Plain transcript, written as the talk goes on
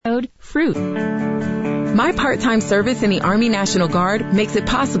fruit. My part-time service in the Army National Guard makes it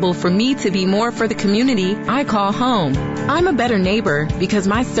possible for me to be more for the community I call home. I'm a better neighbor because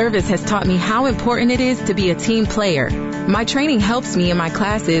my service has taught me how important it is to be a team player. My training helps me in my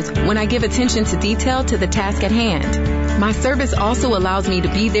classes when I give attention to detail to the task at hand. My service also allows me to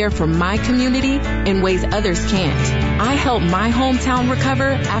be there for my community in ways others can't. I help my hometown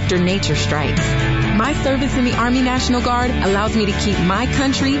recover after nature strikes. My service in the Army National Guard allows me to keep my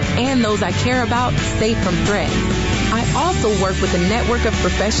country and those I care about safe from threats. I also work with a network of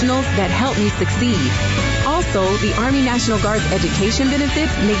professionals that help me succeed. Also, the Army National Guard's education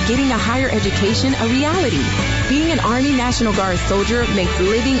benefits make getting a higher education a reality. Being an Army National Guard soldier makes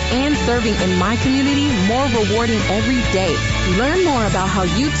living and serving in my community more rewarding every day. Learn more about how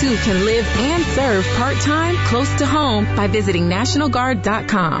you too can live and serve part-time close to home by visiting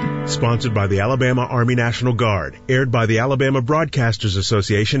NationalGuard.com. Sponsored by the Alabama Army National Guard. Aired by the Alabama Broadcasters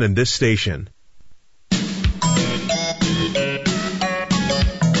Association and this station.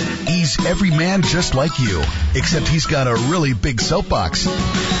 He's every man just like you, except he's got a really big soapbox.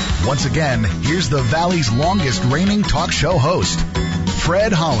 Once again, here's the Valley's longest reigning talk show host,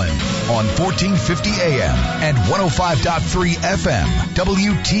 Fred Holland, on 1450 AM and 105.3 FM,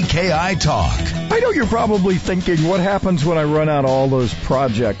 WTKI Talk. I know you're probably thinking, what happens when I run out of all those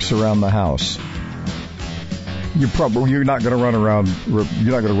projects around the house? You're not going to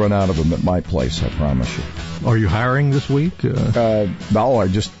run out of them at my place, I promise you. Are you hiring this week? No, I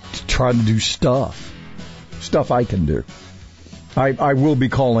just try to do stuff I can do. I will be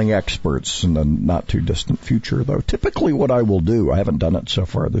calling experts in the not too distant future, though. Typically what I will do, I haven't done it so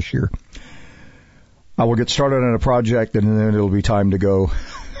far this year, I will get started on a project and then it'll be time to go,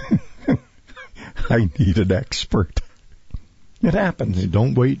 I need an expert. It happens.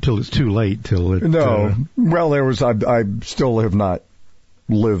 Don't wait till it's too late till it... No. Well, I still have not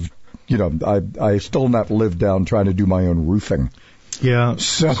lived, I still not lived down trying to do my own roofing. Yeah,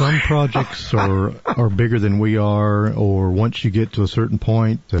 some projects are bigger than we are, or once you get to a certain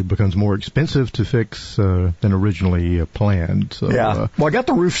point, it becomes more expensive to fix than originally planned. So, yeah. Well, I got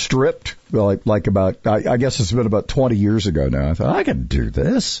the roof stripped, I guess it's been about 20 years ago now. I thought, I could do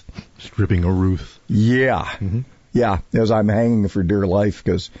this. Stripping a roof. Yeah. Mm-hmm. Yeah, as I'm hanging for dear life,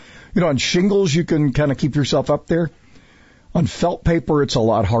 because, on shingles, you can kind of keep yourself up there. On felt paper, it's a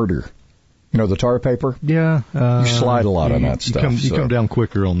lot harder. The tar paper? Yeah. You slide a lot on that stuff. You come down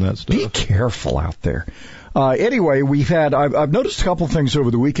quicker on that stuff. Be careful out there. Anyway, I've noticed a couple things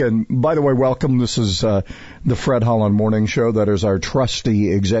over the weekend. By the way, welcome. This is the Fred Holland Morning Show. That is our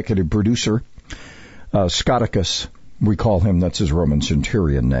trusty executive producer, Scotticus. We call him, that's his Roman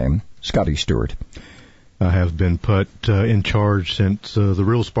centurion name, Scotty Stewart. I have been put in charge since the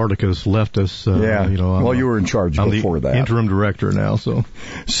real Spartacus left us. You were in charge before that. Interim director now, so.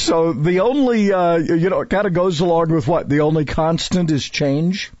 So the only, it kind of goes along with what? The only constant is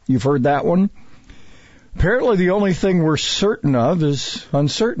change. You've heard that one? Apparently the only thing we're certain of is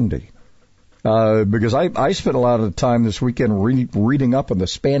uncertainty. Because I spent a lot of time this weekend reading up on the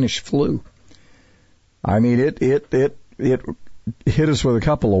Spanish flu. I mean, it hit us with a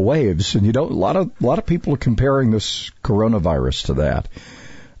couple of waves, and a lot of people are comparing this coronavirus to that.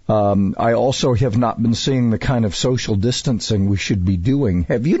 I also have not been seeing the kind of social distancing we should be doing.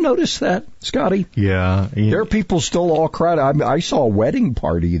 Have you noticed that, Scotty? Yeah. There are people still all crowded. I saw a wedding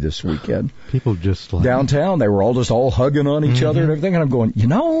party this weekend. People just downtown. They were all hugging on each other and everything. And I'm going,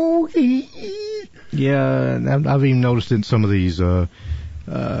 Yeah, I've even noticed in some of these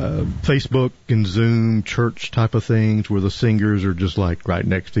Facebook and Zoom church type of things where the singers are just right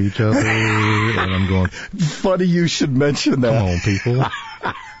next to each other, and I'm going, funny you should mention that. Come on, people.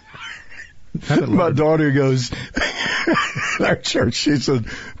 My daughter goes, our church, she said,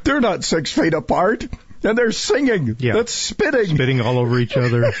 they're not 6 feet apart, and they're singing. Yeah. That's spitting. Spitting all over each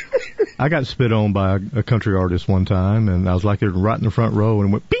other. I got spit on by a country artist one time, and I was right in the front row, and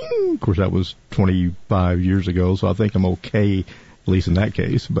it went bing. Of course, that was 25 years ago, so I think I'm okay, at least in that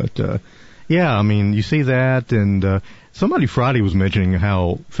case. But, you see that, and somebody Friday was mentioning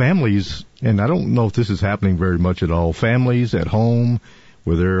how families, and I don't know if this is happening very much at all, families at home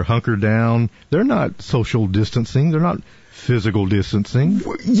where they're hunkered down, they're not social distancing, they're not physical distancing.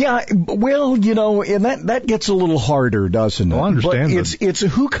 Yeah, well, and that gets a little harder, doesn't it? Well, I understand. But it's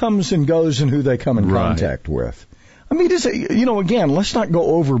who comes and goes and who they come in contact with. I mean, again, let's not go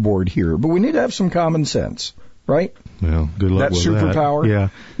overboard here, but we need to have some common sense, right? Well, good luck with that. That superpower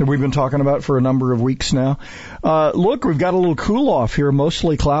that we've been talking about for a number of weeks now. Look, we've got a little cool-off here,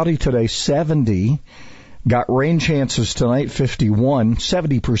 mostly cloudy today, 70. Got rain chances tonight, 51,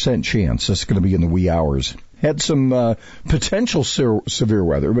 70% chance. That's going to be in the wee hours. had some potential severe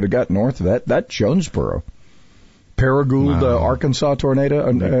weather, but it got north of that. That Jonesboro. Paragould, Arkansas tornado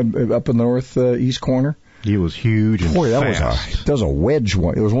up in the northeast corner. It was huge and fast. That was a wedge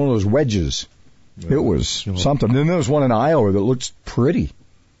one. It was one of those wedges. It was something. Then there was one in Iowa that looks pretty.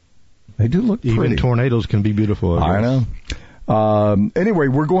 They do look pretty. Even tornadoes can be beautiful. I know. Anyway,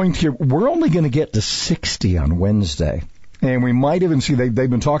 we're only going to get to 60 on Wednesday. And we might even see, they've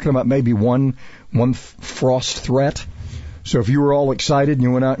been talking about maybe one frost threat. So if you were all excited and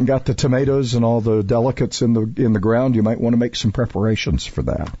you went out and got the tomatoes and all the delicates in the ground, you might want to make some preparations for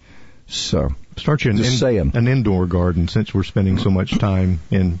that. So start you an indoor garden, since we're spending so much time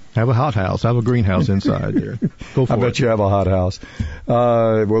in. Have a hothouse, have a greenhouse inside there. Go for it. I bet you have a hothouse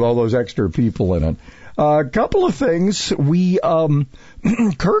with all those extra people in it. A couple of things. We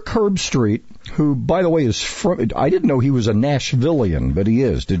Kirk Herbstreit, who, by the way, is from. I didn't know he was a Nashvillian, but he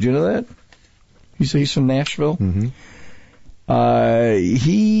is. Did you know that? He's from Nashville. Mm-hmm.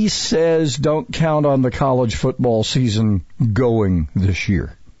 He says don't count on the college football season going this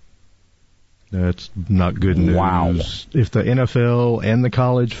year. That's not good news. Wow. If the NFL and the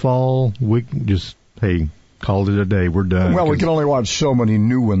college fall, we just, call it a day. We're done. Well, we can only watch so many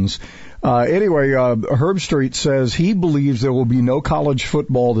new ones. Anyway, Herbstreit says he believes there will be no college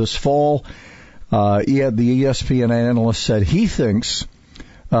football this fall. The ESPN analyst said he thinks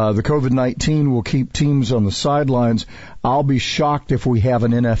the COVID-19 will keep teams on the sidelines. I'll be shocked if we have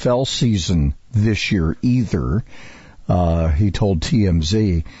an NFL season this year either, he told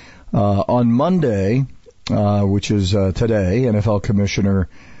TMZ. On Monday, which is today, NFL Commissioner,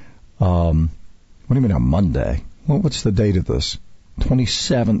 what do you mean on Monday? Well, what's the date of this?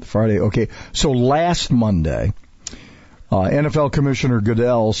 27th, Friday. Okay, so last Monday, NFL Commissioner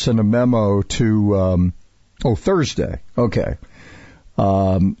Goodell sent a memo to, Thursday, okay,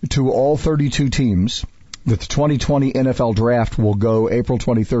 to all 32 teams that the 2020 NFL Draft will go April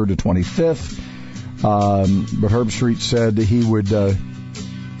 23rd to 25th. But Herbstreit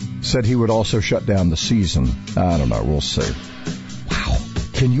said he would also shut down the season. I don't know. We'll see. Wow.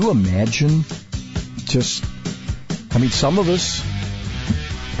 Can you imagine some of us,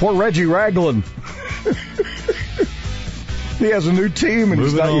 poor Reggie Ragland. He has a new team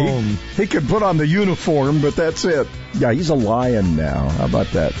and he can put on the uniform, but that's it. Yeah, he's a Lion now. How about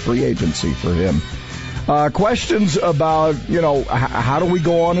that? Free agency for him. Questions about, how do we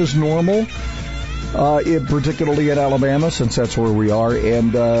go on as normal? Particularly in Alabama, since that's where we are,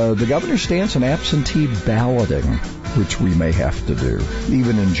 and the governor's stance on absentee balloting, which we may have to do,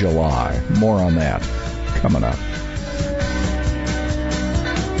 even in July. More on that coming up.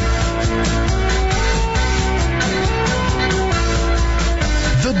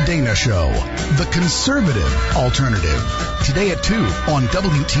 The Dana Show, the conservative alternative. Today at 2 on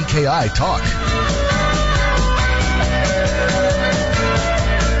WTKI Talk.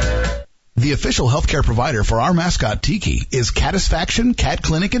 The official healthcare provider for our mascot Tiki is Catisfaction Cat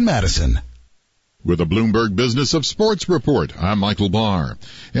Clinic in Madison. With a Bloomberg Business of Sports report, I'm Michael Barr.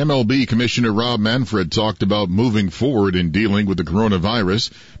 MLB Commissioner Rob Manfred talked about moving forward in dealing with the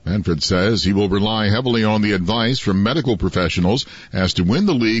coronavirus. Manfred says he will rely heavily on the advice from medical professionals as to when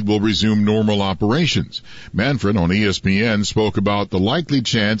the league will resume normal operations. Manfred on ESPN spoke about the likely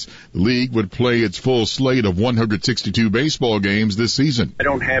chance the league would play its full slate of 162 baseball games this season. I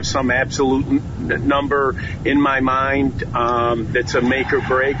don't have some absolute number in my mind that's a make or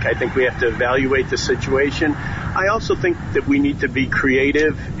break. I think we have to evaluate the situation. I also think that we need to be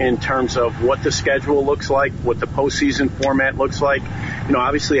creative in terms of what the schedule looks like, what the postseason format looks like.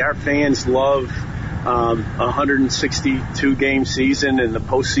 Obviously our fans love 162 game season and the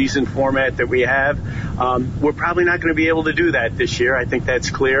postseason format that we have. We're probably not going to be able to do that this year. I think that's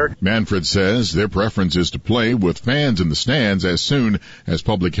clear. Manfred says their preference is to play with fans in the stands as soon as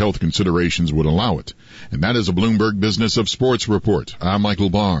public health considerations would allow it. And that is a Bloomberg Business of Sports report. I'm Michael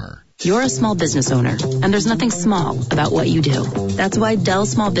Barr. You're a small business owner, and there's nothing small about what you do. That's why Dell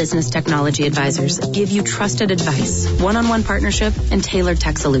Small Business Technology Advisors give you trusted advice, one-on-one partnership, and tailored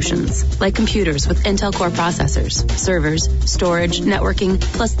tech solutions, like computers with Intel Core processors, servers, storage, networking,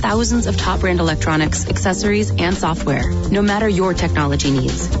 plus thousands of top-brand electronics, accessories, and software. No matter your technology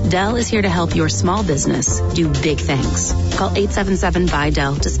needs, Dell is here to help your small business do big things. Call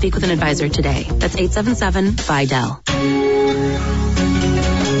 877-BUY-DELL to speak with an advisor today. That's 877-BUY-DELL.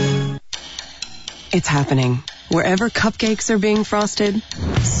 It's happening. Wherever cupcakes are being frosted,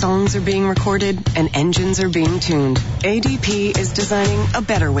 songs are being recorded, and engines are being tuned, ADP is designing a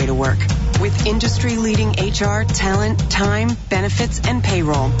better way to work. With industry-leading HR, talent, time, benefits, and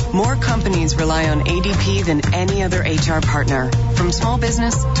payroll, more companies rely on ADP than any other HR partner. From small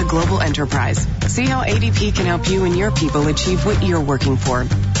business to global enterprise. See how ADP can help you and your people achieve what you're working for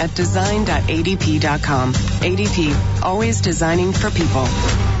at design.adp.com. ADP, always designing for people.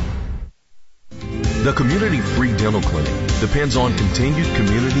 The Community Free Dental Clinic depends on continued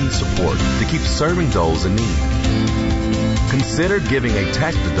community support to keep serving those in need. Consider giving a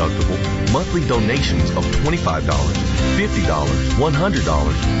tax-deductible monthly donations of $25, $50,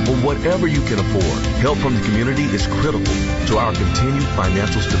 $100, or whatever you can afford. Help from the community is critical to our continued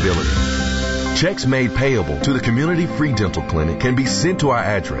financial stability. Checks made payable to the Community Free Dental Clinic can be sent to our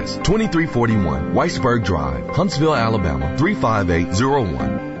address, 2341 Weisberg Drive, Huntsville, Alabama,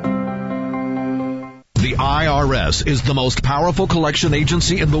 35801. The IRS is the most powerful collection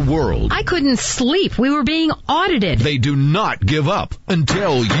agency in the world. I couldn't sleep. We were being audited. They do not give up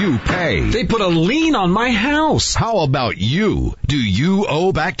until you pay. They put a lien on my house. How about you? Do you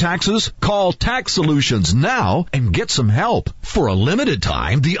owe back taxes? Call Tax Solutions now and get some help. For a limited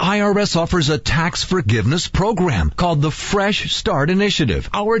time, the IRS offers a tax forgiveness program called the Fresh Start Initiative.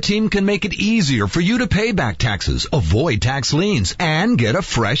 Our team can make it easier for you to pay back taxes, avoid tax liens, and get a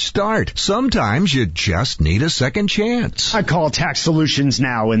fresh start. Sometimes you just need a second chance. I call Tax Solutions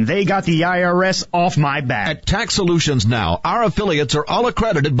now, and they got the IRS off my back. At Tax Solutions Now, our affiliates are all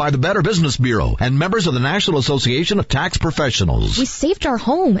accredited by the Better Business Bureau and members of the National Association of Tax Professionals. We saved our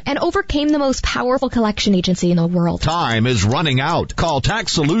home and overcame the most powerful collection agency in the world. Time is running out. Call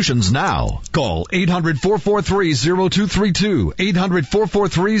Tax Solutions now. Call 800-443-0232.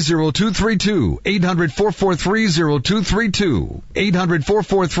 800-443-0232. 800-443-0232.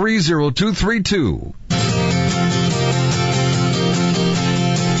 800-443-0232.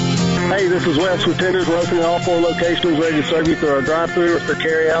 Hey, this is Wes with Tenders. We're opening all 4 locations, ready to serve you through our drive-thru or for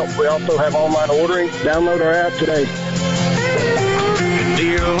carry-out. We also have online ordering. Download our app today.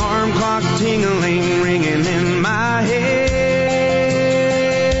 The alarm clock tingling, ringing in my head.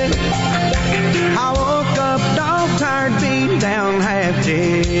 I woke up dog-tired, beat down, half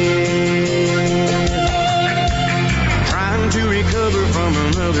dead. Trying to recover from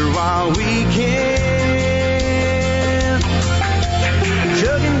another wild weekend.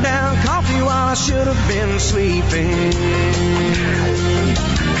 Chugging down coffee while I should have been sleeping.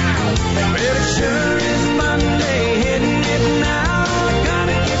 But it sure is Monday, heading it now. I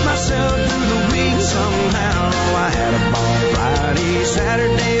gotta get myself through the week somehow. I had a ball Friday,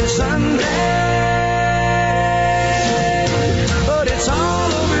 Saturday, and Sunday. But it's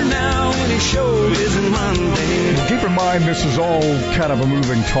all over now, and it sure isn't Monday. Keep in mind, this is all kind of a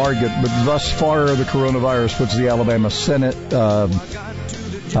moving target, but thus far the coronavirus puts the Alabama Senate on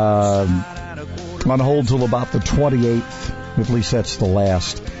hold till about the 28th. At least that's the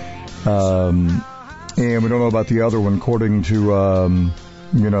last. And we don't know about the other one. According to,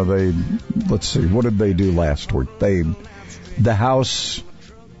 let's see, what did they do last week? The House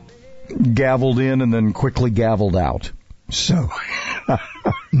gavelled in and then quickly gavelled out. So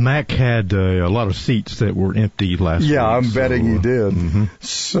Mac had a lot of seats that were empty last week. Yeah, I'm betting he did. Mm-hmm.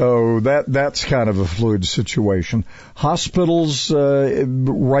 So that's kind of a fluid situation. Hospitals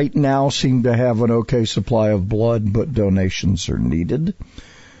right now seem to have an okay supply of blood, but donations are needed.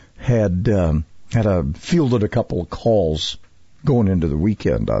 Fielded a couple of calls going into the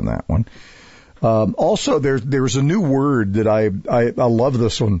weekend on that one. Also, there's a new word that I love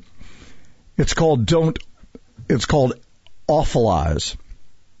this one. It's called awfulize.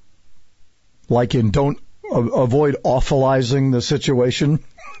 Like in don't avoid awfulizing the situation.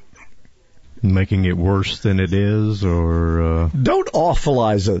 Making it worse than it is, or... Don't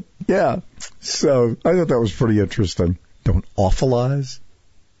awfulize it. Yeah. So I thought that was pretty interesting. Don't awfulize.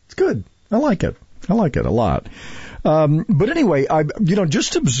 It's good. I like it a lot. But anyway,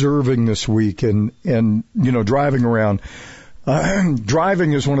 just observing this week and driving around.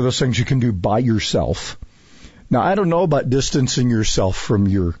 Driving is one of those things you can do by yourself. Now, I don't know about distancing yourself from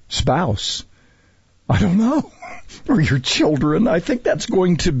your spouse. I don't know. Or your children. I think that's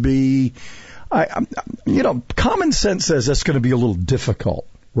going to be, common sense says that's going to be a little difficult,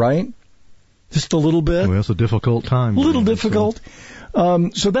 right? Just a little bit. Well, it's a difficult time. A little difficult.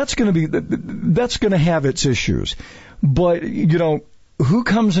 So that's going to have its issues. But, who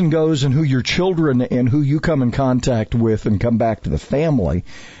comes and goes and who your children and who you come in contact with and come back to the family,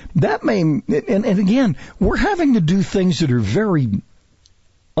 that may, and again, we're having to do things that are very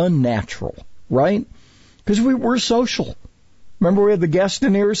unnatural, right? Because we're social. Remember we had the guest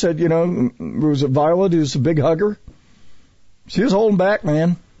in here said, was it Violet who's a big hugger? She was holding back,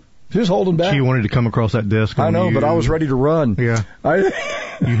 man. She was holding back. She wanted to come across that desk. I know, but I was ready to run. Yeah.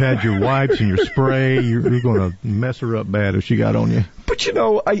 You had your wipes and your spray. You're going to mess her up bad if she got on you.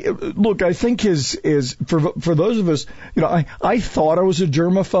 But I think is for those of us, I thought I was a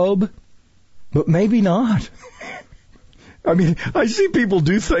germaphobe, but maybe not. I mean, I see people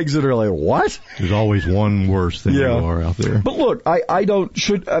do things that are like, what? There's always one worse than you are out there. But look,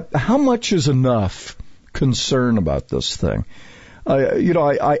 how much is enough concern about this thing?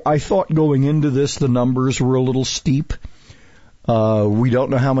 I thought going into this, the numbers were a little steep. We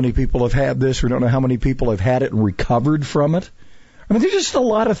don't know how many people have had this. We don't know how many people have had it and recovered from it. I mean, there's just a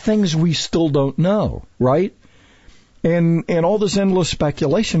lot of things we still don't know, right? And all this endless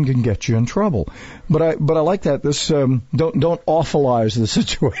speculation can get you in trouble. But I like that. This don't awfulize the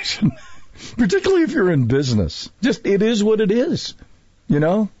situation, particularly if you're in business. Just it is what it is.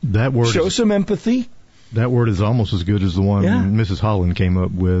 That word show some empathy. That word is almost as good as the one Mrs. Holland came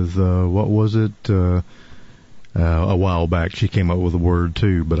up with. What was it? A while back, she came up with a word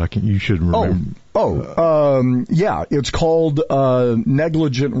too, but you should remember. It's called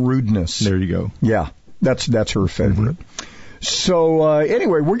negligent rudeness. There you go. Yeah. That's her favorite. Mm-hmm. So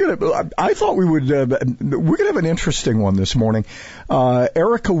anyway, I thought we're gonna have an interesting one this morning.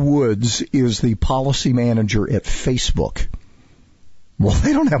 Erica Woods is the policy manager at Facebook. Well,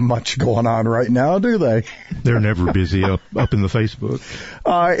 they don't have much going on right now, do they? They're never busy up in the Facebook.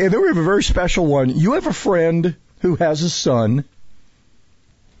 And then we have a very special one. You have a friend who has a son.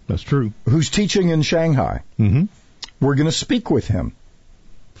 That's true. Who's teaching in Shanghai. Mm-hmm. We're going to speak with him.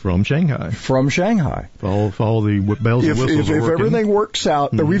 From Shanghai. For all the bells and whistles if everything works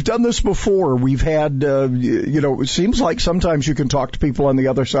out, we've done this before. We've had, it seems like sometimes you can talk to people on the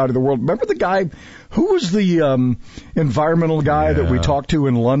other side of the world. Remember the guy, who was the environmental guy that we talked to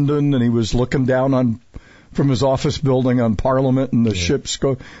in London, and he was looking down from his office building on Parliament, and boats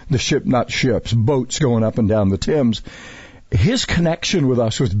going up and down the Thames. His connection with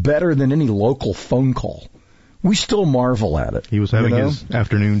us was better than any local phone call. We still marvel at it. He was having his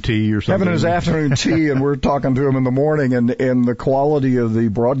afternoon tea or something. Having his afternoon tea, and we're talking to him in the morning, and the quality of the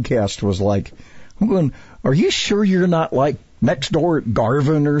broadcast was like, I'm going, are you sure you're not like next door at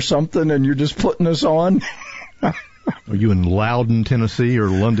Garvin or something, and you're just putting us on? Are you in Loudon, Tennessee, or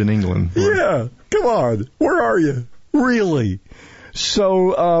London, England? Yeah, come on. Where are you? Really?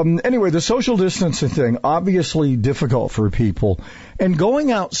 So, anyway, the social distancing thing, obviously difficult for people. And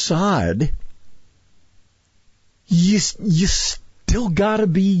going outside, you still gotta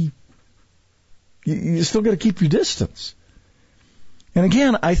keep your distance. And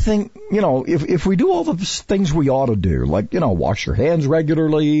again, I think, if we do all the things we ought to do, like, wash your hands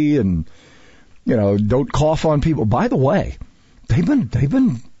regularly and, don't cough on people. By the way, they've been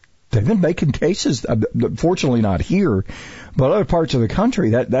making cases, fortunately not here, but other parts of the country.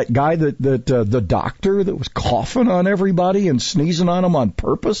 That guy the doctor that was coughing on everybody and sneezing on them on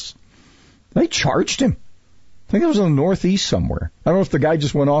purpose, they charged him. I think it was in the Northeast somewhere. I don't know if the guy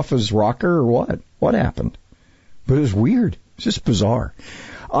just went off his rocker or what happened, but it was weird. It's just bizarre.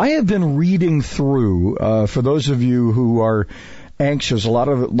 I have been reading through, for those of you who are anxious, a lot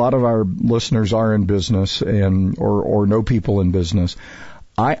of our listeners are in business or know people in business.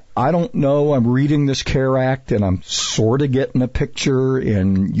 I don't know. I'm reading this CARE Act, and I'm sort of getting a picture,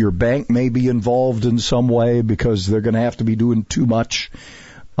 and your bank may be involved in some way because they're going to have to be doing too much.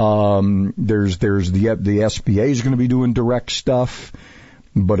 There's the SBA is going to be doing direct stuff,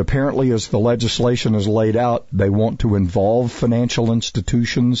 but apparently as the legislation is laid out, they want to involve financial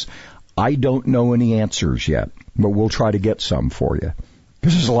institutions. I don't know any answers yet, but we'll try to get some for you.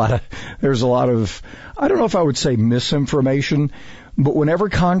 There's a lot of, I don't know if I would say misinformation, but whenever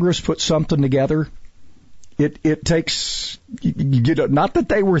Congress puts something together, it takes, not that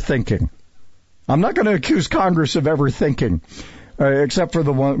they were thinking. I'm not going to accuse Congress of ever thinking. Except for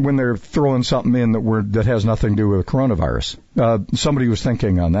the one when they're throwing something in that has nothing to do with the coronavirus. Somebody was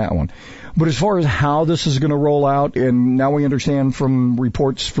thinking on that one. But as far as how this is going to roll out, and now we understand from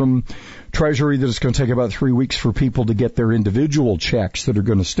reports from Treasury that it's going to take about 3 weeks for people to get their individual checks that are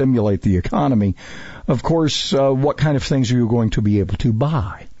going to stimulate the economy. Of course, what kind of things are you going to be able to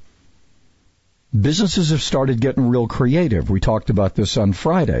buy? Businesses have started getting real creative. We talked about this on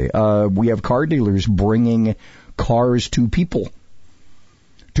Friday. We have car dealers bringing cars to people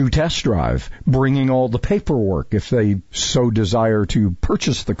to test drive, bringing all the paperwork if they so desire to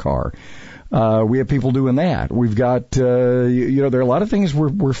purchase the car. We have people doing that. We've got, there are a lot of things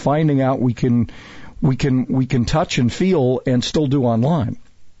we're finding out we can touch and feel and still do online.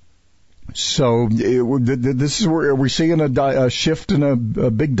 So this is where we're seeing a shift and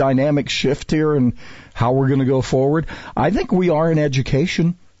a big dynamic shift here in how we're going to go forward. I think we are in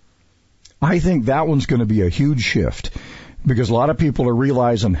education. I think that one's going to be a huge shift. Because a lot of people are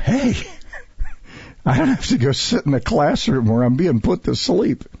realizing, hey, I don't have to go sit in a classroom where I'm being put to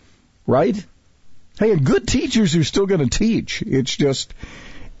sleep, right? Hey, and good teachers are still going to teach. It's just,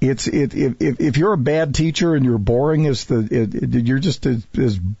 if you're a bad teacher and you're boring you're just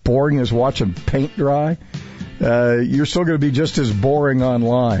as boring as watching paint dry, you're still going to be just as boring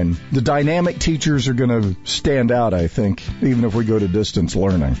online. The dynamic teachers are going to stand out, I think, even if we go to distance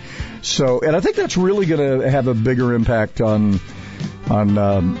learning. So, and I think that's really going to have a bigger impact on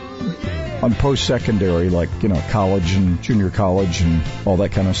post-secondary, like, college and junior college and all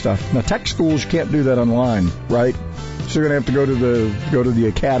that kind of stuff. Now, tech schools, you can't do that online, right? So you're going to have to go to the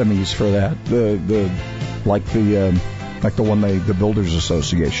academies for that. Like the one the Builders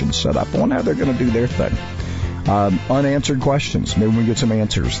Association set up. I wonder how they're going to do their thing. Unanswered questions. Maybe we get some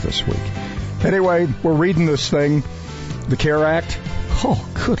answers this week. Anyway, we're reading this thing, the CARE Act. Oh,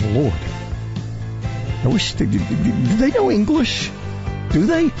 good Lord. I wish do they know English? Do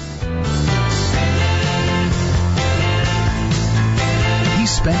they? He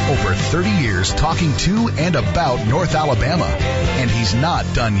spent over 30 years talking to and about North Alabama, and he's not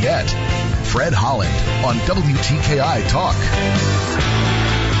done yet. Fred Holland on WTKI Talk.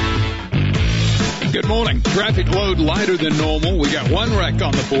 Good morning. Traffic load lighter than normal. We got one wreck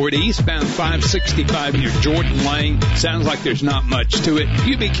on the board, eastbound 565 near Jordan Lane. Sounds like there's not much to it.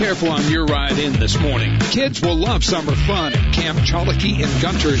 You be careful on your ride in this morning. Kids will love summer fun at Camp Chalky in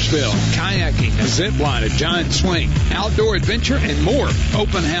Guntersville. Kayaking, a zip line, a giant swing, outdoor adventure, and more.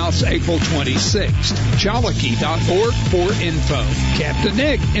 Open house April 26th. Chalky.org for info. Captain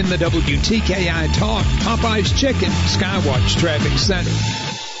Nick in the WTKI Talk, Popeye's Chicken, Skywatch Traffic Center.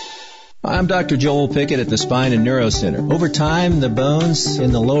 I'm Dr. Joel Pickett at the Spine and Neuro Center. Over time, the bones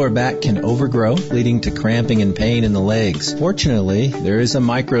in the lower back can overgrow, leading to cramping and pain in the legs. Fortunately, there is a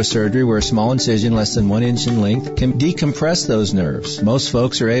microsurgery where a small incision less than 1 inch in length can decompress those nerves. Most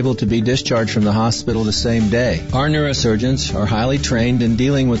folks are able to be discharged from the hospital the same day. Our neurosurgeons are highly trained in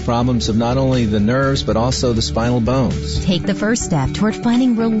dealing with problems of not only the nerves, but also the spinal bones. Take the first step toward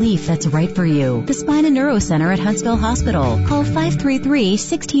finding relief that's right for you. The Spine and Neuro Center at Huntsville Hospital. Call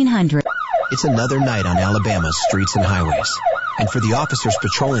 533-1600. It's another night on Alabama's streets and highways. And for the officers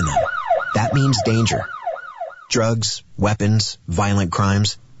patrolling them, that means danger. Drugs, weapons, violent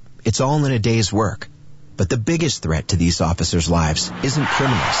crimes. It's all in a day's work. But the biggest threat to these officers' lives isn't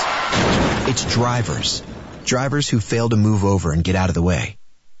criminals. It's drivers. Drivers who fail to move over and get out of the way.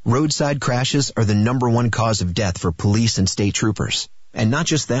 Roadside crashes are the #1 cause of death for police and state troopers. And not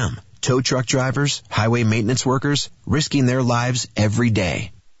just them. Tow truck drivers, highway maintenance workers, risking their lives every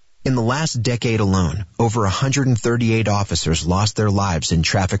day. In the last decade alone, over 138 officers lost their lives in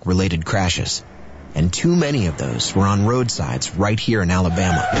traffic-related crashes. And too many of those were on roadsides right here in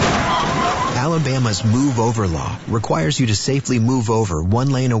Alabama. Alabama's Move Over law requires you to safely move over 1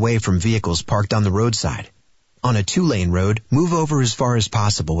 lane away from vehicles parked on the roadside. On a 2-lane road, move over as far as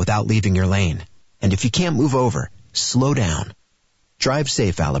possible without leaving your lane. And if you can't move over, slow down. Drive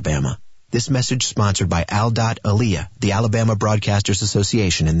safe, Alabama. This message sponsored by Al.Aliyah, the Alabama Broadcasters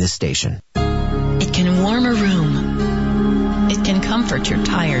Association, and this station. It can warm a room. It can comfort your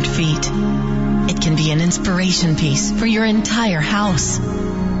tired feet. It can be an inspiration piece for your entire house.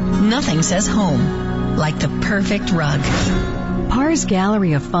 Nothing says home like the perfect rug. Parr's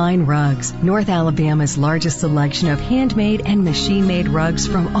Gallery of Fine Rugs, North Alabama's largest selection of handmade and machine-made rugs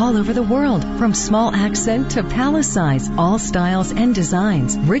from all over the world. From small accent to palace size, all styles and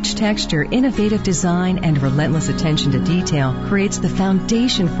designs. Rich texture, innovative design, and relentless attention to detail creates the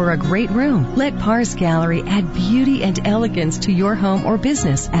foundation for a great room. Let Parr's Gallery add beauty and elegance to your home or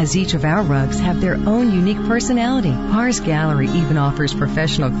business, as each of our rugs have their own unique personality. Parr's Gallery even offers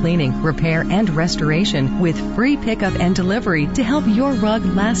professional cleaning, repair, and restoration with free pickup and delivery to help your rug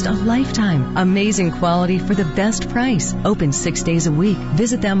last a lifetime. Amazing quality for the best price. Open 6 days a week.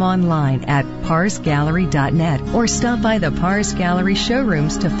 Visit them online at parsgallery.net or stop by the Parr's Gallery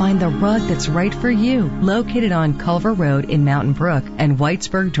showrooms to find the rug that's right for you. Located on Culver Road in Mountain Brook and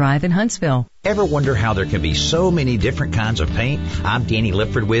Whitesburg Drive in Huntsville. Ever wonder how there can be so many different kinds of paint? I'm Danny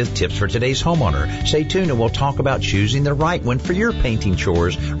Lipford with Tips for Today's Homeowner. Stay tuned and we'll talk about choosing the right one for your painting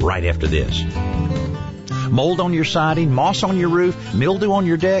chores right after this. Mold on your siding, moss on your roof, mildew on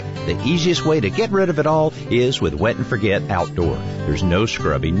your deck. The easiest way to get rid of it all is with Wet and Forget Outdoor. There's no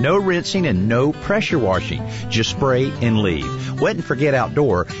scrubbing, no rinsing, and no pressure washing. Just spray and leave. Wet and Forget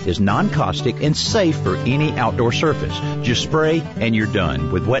Outdoor is non-caustic and safe for any outdoor surface. Just spray and you're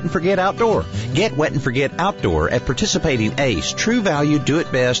done with Wet and Forget Outdoor. Get Wet and Forget Outdoor at participating Ace, True Value, Do It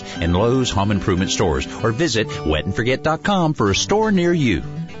Best, and Lowe's Home Improvement stores, or visit wetandforget.com for a store near you.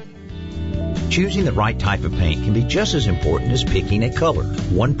 Choosing the right type of paint can be just as important as picking a color.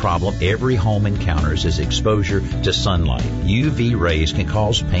 One problem every home encounters is exposure to sunlight. UV rays can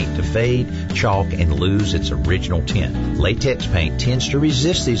cause paint to fade, chalk, and lose its original tint. Latex paint tends to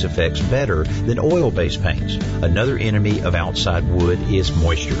resist these effects better than oil-based paints. Another enemy of outside wood is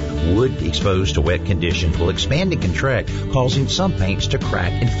moisture. Wood exposed to wet conditions will expand and contract, causing some paints to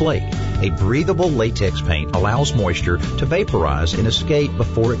crack and flake. A breathable latex paint allows moisture to vaporize and escape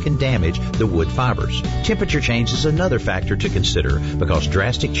before it can damage the wood fibers. Temperature change is another factor to consider because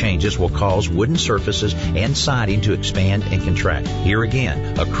drastic changes will cause wooden surfaces and siding to expand and contract. Here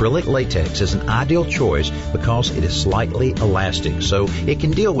again, acrylic latex is an ideal choice because it is slightly elastic, so it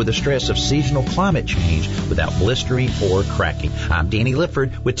can deal with the stress of seasonal climate change without blistering or cracking. I'm Danny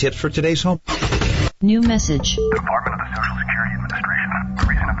Lifford with tips for today's home. New message. Department of the Social Security Administration. The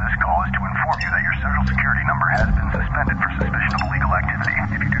reason of this call is to inform you that your Social Security number has been suspended for suspicion of illegal activity.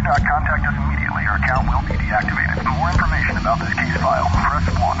 If you do not contact us immediately, your account will be deactivated. For more information about this case file, press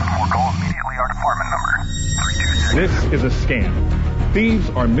 1 or call immediately our department number. 326. This is a scam. Thieves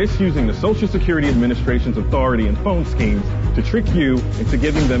are misusing the Social Security Administration's authority and phone schemes to trick you into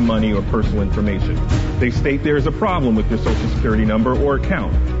giving them money or personal information. They state there is a problem with your Social Security number or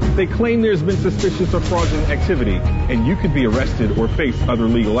account. They claim there's been suspicious or fraudulent activity, and you could be arrested or face other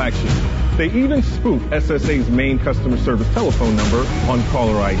legal action. They even spoof SSA's main customer service telephone number on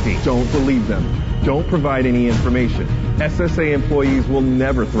caller ID. Don't believe them. Don't provide any information. SSA employees will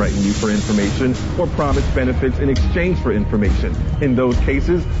never threaten you for information or promise benefits in exchange for information. In those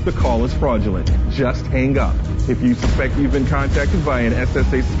cases, the call is fraudulent. Just hang up. If you suspect you've been contacted by an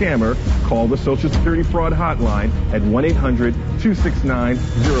SSA scammer, call the Social Security Fraud Hotline at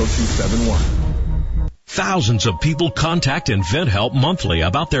 1-800-269-0271. Thousands of people contact InventHelp monthly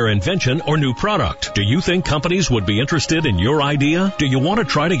about their invention or new product. Do you think companies would be interested in your idea? Do you want to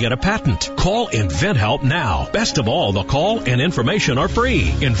try to get a patent? Call InventHelp now. Best of all, the call and information are free.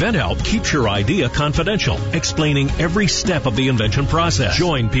 InventHelp keeps your idea confidential, explaining every step of the invention process.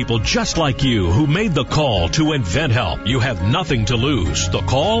 Join people just like you who made the call to InventHelp. You have nothing to lose. The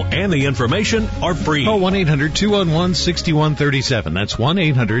call and the information are free. Call 1-800-211-6137. That's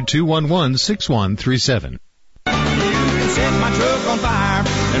 1-800-211-6137. Set my truck on fire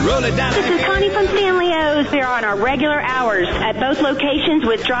and roll it down. This is Connie from Stanley O's. They're on our regular hours at both locations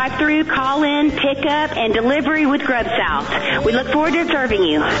with drive-through, call-in, pickup, and delivery with Grub South. We look forward to serving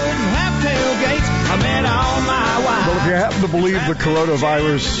you. Well, if you happen to believe the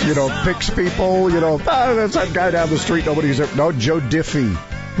coronavirus, picks people, that's that guy down the street. Nobody's there. No, Joe Diffie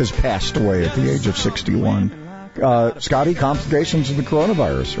has passed away at the age of 61. Scotty, complications of the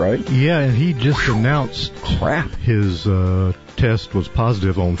coronavirus, right? Yeah, and he just announced his test was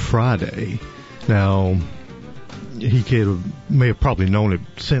positive on Friday. Now, he may have probably known it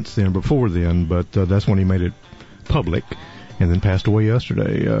since then, before then, but that's when he made it public and then passed away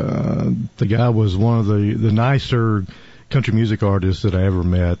yesterday. The guy was one of the nicer country music artists that I ever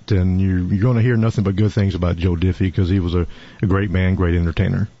met, and you're going to hear nothing but good things about Joe Diffie because he was a great man, great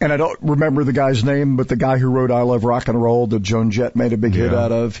entertainer. And I don't remember the guy's name, but the guy who wrote I Love Rock and Roll that Joan Jett made a big hit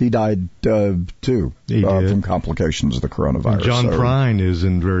out of, he died too from complications of the coronavirus. John Prine is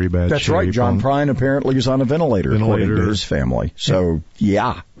in very bad shape. That's right. John Prine apparently is on a ventilator according to his family. So,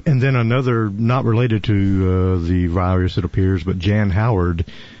 yeah. And then another, not related to the virus, it appears, but Jan Howard,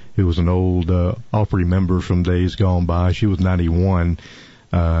 who was an old Opry member from days gone by. She was 91.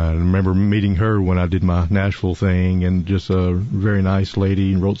 I remember meeting her when I did my Nashville thing, and just a very nice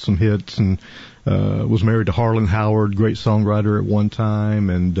lady, and wrote some hits, and was married to Harlan Howard, great songwriter at one time.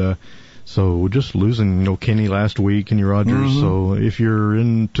 And so just losing, Kenny last week, Kenny Rogers. Mm-hmm. So if you're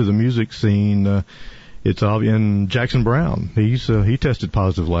into the music scene, it's obvious. And Jackson Brown, he tested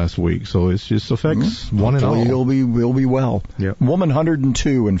positive last week, so it just affects one and all. He'll be well. Yep. Woman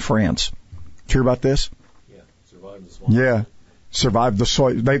 102 in France. Did you hear about this? Yeah, survived the swine. Yeah, survived the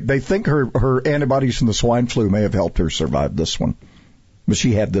swine. They think her antibodies from the swine flu may have helped her survive this one, but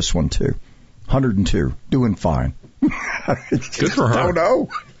she had this one too. 102, doing fine. Good for her. I don't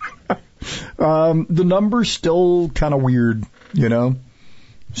know. The number's still kind of weird,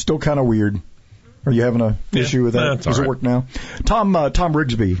 Still kind of weird. Are you having an issue with that? Does it work now? Tom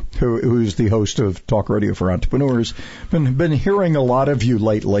Rigsby, who's the host of Talk Radio for Entrepreneurs, been hearing a lot of you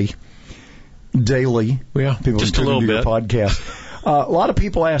lately, daily. Yeah, people just a little bit. Podcast. A lot of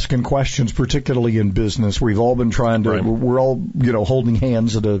people asking questions, particularly in business. We've all been trying to. Right. We're all holding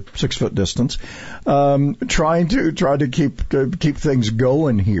hands at a 6-foot distance, trying to keep things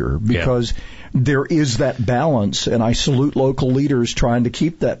going here because. Yeah. There is that balance, and I salute local leaders trying to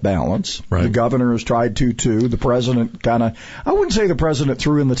keep that balance. Right. The governor has tried to, too. The president I wouldn't say the president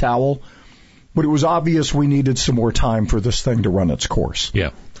threw in the towel, but it was obvious we needed some more time for this thing to run its course. Yeah.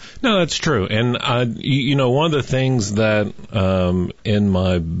 No, that's true. And, one of the things that in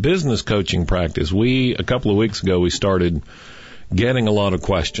my business coaching practice, a couple of weeks ago, we started getting a lot of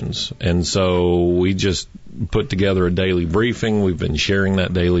questions. And so we just put together a daily briefing. We've been sharing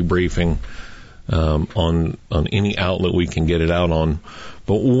that daily briefing on any outlet we can get it out on.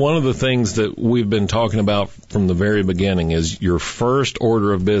 But one of the things that we've been talking about from the very beginning is your first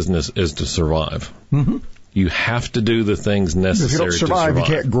order of business is to survive. Mm-hmm. You have to do the things necessary to survive. If you don't survive,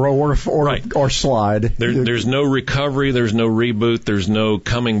 you can't grow or slide. There's no recovery. There's no reboot. There's no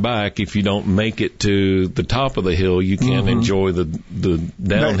coming back. If you don't make it to the top of the hill, you can't enjoy the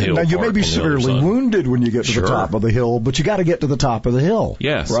downhill. Now you may be severely wounded when you get to the top of the hill, but you got to get to the top of the hill.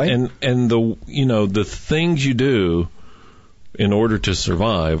 Yes, right. And the things you do in order to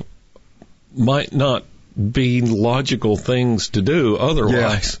survive might not be logical things to do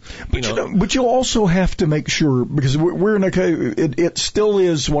otherwise. Yeah. But you also have to make sure, because we're in it still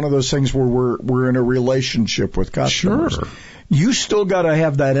is one of those things where we're in a relationship with customers. Sure. You still got to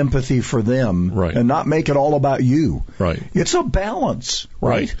have that empathy for them, right, and not make it all about you. Right. It's a balance,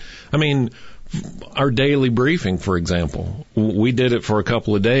 right? I mean, our daily briefing, for example, we did it for a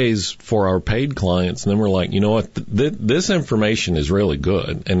couple of days for our paid clients, and then we're like, you know what, this information is really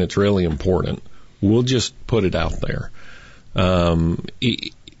good and it's really important. We'll just put it out there.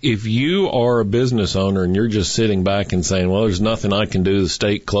 If you are a business owner and you're just sitting back and saying, well, there's nothing I can do, the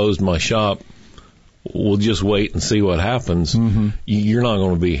state closed my shop, we'll just wait and see what happens, you're not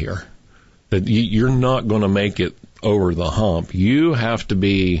going to be here. You're not going to make it over the hump. You have to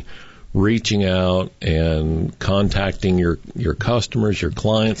be reaching out and contacting your customers, your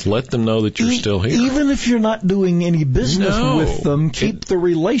clients, let them know that you're still here. Even if you're not doing any business with them, keep the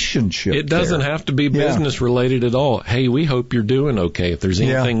relationship. It doesn't have to be business related at all. Hey, we hope you're doing okay. If there's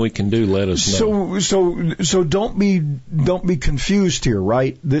anything we can do, let us know. So don't be confused here,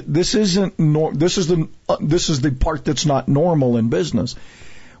 right? This is the part that's not normal in business.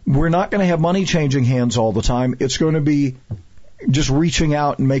 We're not going to have money changing hands all the time. It's going to be just reaching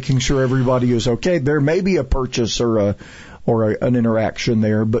out and making sure everybody is okay. There may be a purchase or an interaction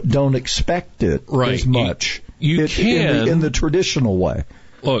there, but don't expect it as much. You can in the traditional way.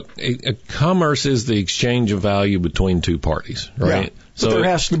 Look, commerce is the exchange of value between two parties, right? Yeah. So there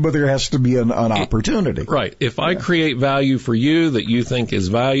has to be an opportunity. Right. If I create value for you that you think is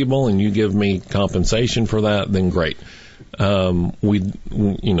valuable and you give me compensation for that, then great. We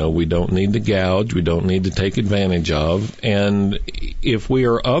don't need to gouge. We don't need to take advantage of. And if we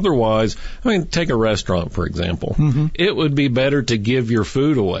are otherwise, take a restaurant, for example. Mm-hmm. It would be better to give your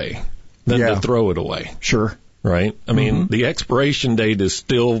food away than to throw it away. Sure. Right? I mean, the expiration date is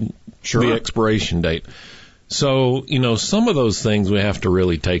still the expiration date. So, some of those things we have to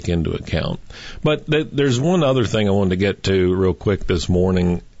really take into account. But there's one other thing I wanted to get to real quick this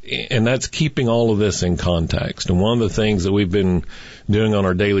morning, and that's keeping all of this in context. And one of the things that we've been doing on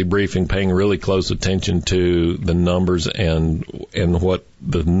our daily briefing, paying really close attention to the numbers and what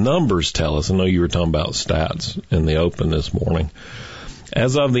the numbers tell us. I know you were talking about stats in the open this morning.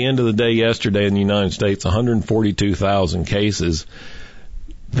 As of the end of the day yesterday in the United States, 142,000 cases.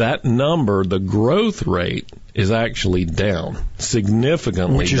 That number, the growth rate, is actually down,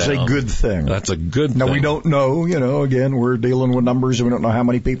 significantly Which is down. A good thing. That's a good thing. Now, we don't know, again, we're dealing with numbers, and we don't know how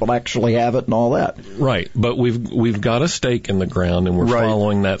many people actually have it and all that. Right, but we've got a stake in the ground, and we're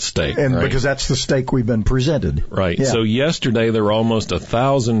following that stake. And because that's the stake we've been presented. Right, so yesterday there were almost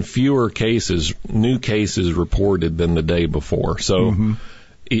 1,000 fewer new cases reported than the day before. So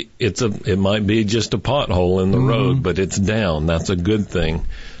it might be just a pothole in the road, but it's down. That's a good thing.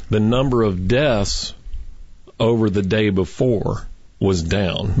 The number of deaths over the day before was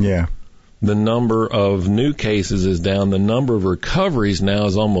down. Yeah. The number of new cases is down. The number of recoveries now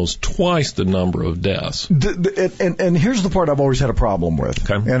is almost twice the number of deaths. And here's the part I've always had a problem with.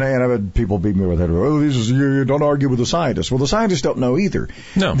 Okay. And I've had people beat me with it. You don't argue with the scientists. Well, the scientists don't know either.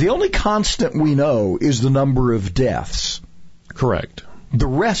 No. The only constant we know is the number of deaths. Correct. The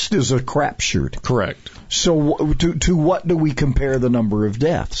rest is a crapshoot. Correct. So to what do we compare the number of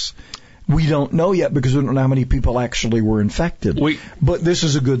deaths? We don't know yet because we don't know how many people actually were infected. But this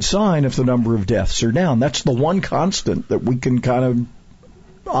is a good sign if the number of deaths are down. That's the one constant that we can kind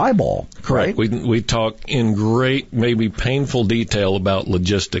of eyeball. Correct. Right? We talk in great, maybe painful detail about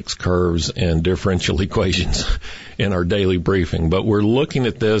logistics curves and differential equations in our daily briefing. But we're looking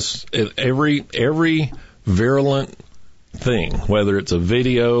at this at every virulent thing, whether it's a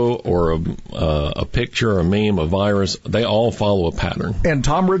video or a picture, a meme, a virus, they all follow a pattern. And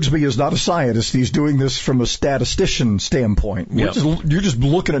Tom Rigsby is not a scientist. He's doing this from a statistician standpoint. Yep. You're just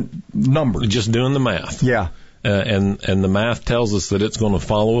looking at numbers. Just doing the math. Yeah. And the math tells us that it's going to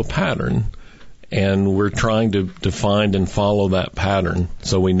follow a pattern, and we're trying to find and follow that pattern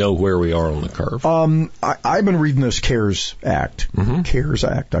so we know where we are on the curve. I've been reading this CARES Act. Mm-hmm. CARES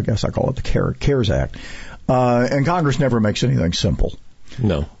Act, I guess I call it the CARES Act. And Congress never makes anything simple.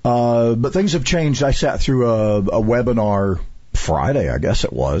 No. But things have changed. I sat through a webinar Friday, I guess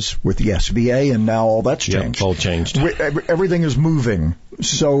it was, with the SBA, and now all that's changed. Yeah, all changed. Everything is moving.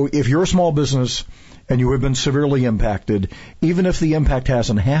 So if you're a small business and you have been severely impacted, even if the impact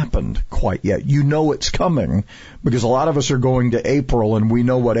hasn't happened quite yet, you know it's coming, because a lot of us are going to April, and we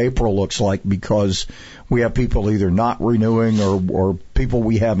know what April looks like because we have people either not renewing or people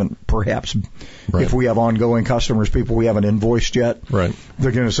we haven't, perhaps, right. If we have ongoing customers, people we haven't invoiced yet. Right.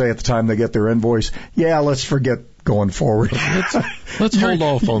 They're going to say at the time they get their invoice, yeah, let's forget going forward. Let's hold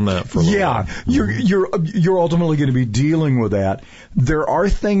off on that for a little while. You're ultimately going to be dealing with that. There are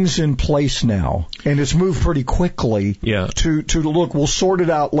things in place now, and it's moved pretty quickly. Yeah. To look, we'll sort it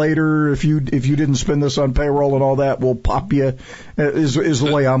out later. If you didn't spend this on payroll and all that, we'll pop you. Is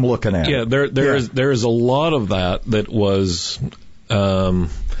the way I'm looking at it. There is a lot of that was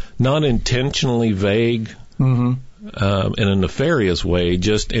not intentionally vague. Mm-hmm. In a nefarious way,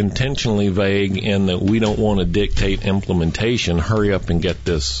 just intentionally vague in that we don't want to dictate implementation. Hurry up and get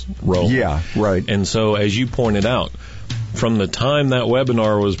this rolling. Yeah, right. And so, as you pointed out, from the time that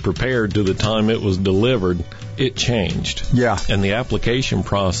webinar was prepared to the time it was delivered, it changed. Yeah. And the application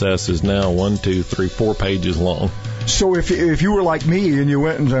process is now 1, 2, 3, 4 pages long. So if you were like me and you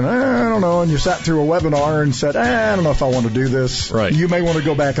went and said, I don't know, and you sat through a webinar and said, I don't know if I want to do this, right. You may want to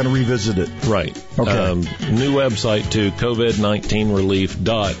go back and revisit it. Right. Okay. New website to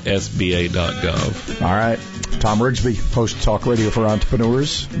covid19relief.sba.gov. All right. Tom Rigsby, host of Talk Radio for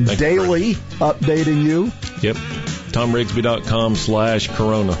Entrepreneurs. Thanks, daily updating you. Yep.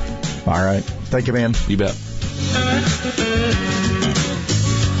 TomRigsby.com/corona. All right. Thank you, man. You bet.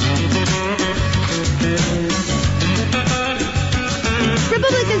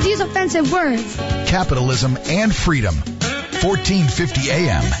 Republicans use offensive words. Capitalism and freedom. 1450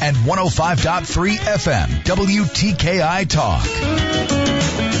 AM and 105.3 FM. WTKI Talk.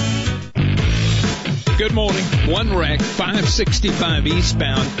 Good morning. One wreck, 565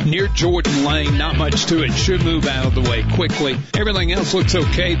 eastbound near Jordan Lane. Not much to it. Should move out of the way quickly. Everything else looks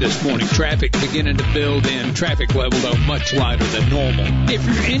okay this morning. Traffic beginning to build in. Traffic level, though, much lighter than normal. If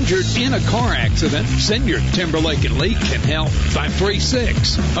you're injured in a car accident, Senior Timberlake and Lee can help.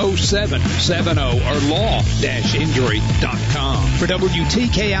 536-0770 or law-injury.com. For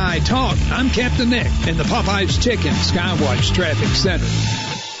WTKI Talk, I'm Captain Nick in the Popeyes Chicken Skywatch Traffic Center.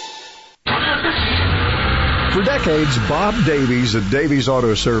 For decades, Bob Davies at Davies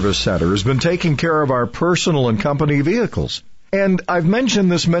Auto Service Center has been taking care of our personal and company vehicles. And I've mentioned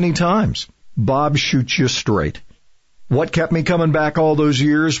this many times. Bob shoots you straight. What kept me coming back all those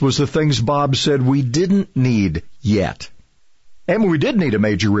years was the things Bob said we didn't need yet. And when we did need a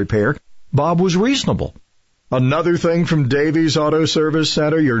major repair, Bob was reasonable. Another thing from Davies Auto Service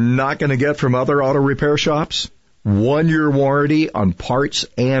Center you're not going to get from other auto repair shops? 1-year warranty on parts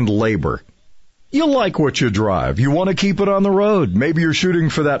and labor. You like what you drive. You want to keep it on the road. Maybe you're shooting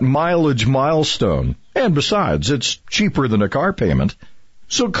for that mileage milestone. And besides, it's cheaper than a car payment.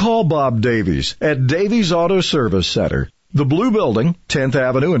 So call Bob Davies at Davies Auto Service Center, the Blue Building, 10th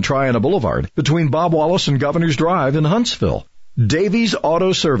Avenue and Triana Boulevard, between Bob Wallace and Governor's Drive in Huntsville. Davies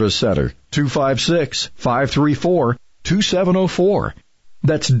Auto Service Center, 256-534-2704.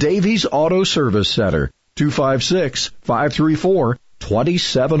 That's Davies Auto Service Center,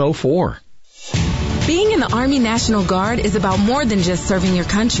 256-534-2704. Being in the Army National Guard is about more than just serving your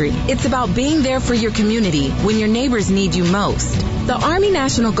country. It's about being there for your community when your neighbors need you most. The Army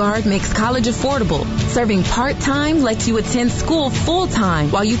National Guard makes college affordable. Serving part-time lets you attend school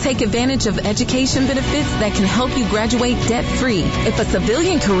full-time while you take advantage of education benefits that can help you graduate debt-free. If a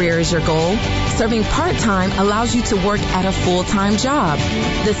civilian career is your goal, serving part-time allows you to work at a full-time job.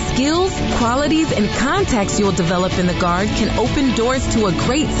 The skills, qualities, and contacts you'll develop in the Guard can open doors to a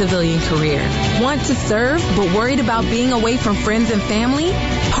great civilian career. Want to serve but worried about being away from friends and family?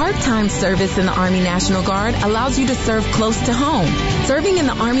 Part-time service in the Army National Guard allows you to serve close to home. Serving in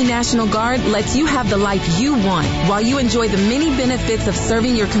the Army National Guard lets you have the life you want while you enjoy the many benefits of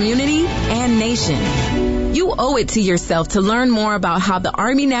serving your community and nation. You owe it to yourself to learn more about how the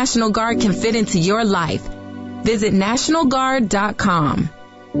Army National Guard can fit into your life. Visit NationalGuard.com.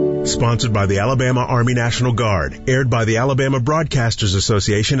 Sponsored by the Alabama Army National Guard. Aired by the Alabama Broadcasters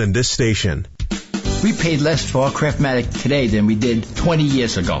Association and this station. We paid less for our Craftmatic today than we did 20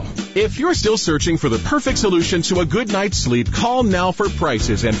 years ago. If you're still searching for the perfect solution to a good night's sleep, call now for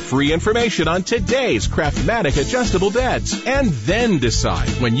prices and free information on today's Craftmatic adjustable beds. And then decide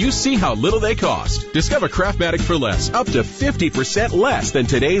when you see how little they cost. Discover Craftmatic for less, up to 50% less than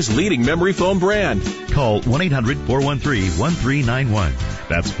today's leading memory foam brand. Call 1-800-413-1391.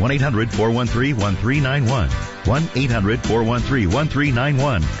 That's 1-800-413-1391.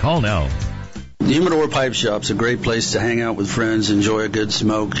 1-800-413-1391. Call now. The Humidor Pipe Shop's a great place to hang out with friends, enjoy a good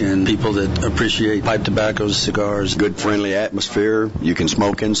smoke, and people that appreciate pipe tobaccos, cigars. Good friendly atmosphere. You can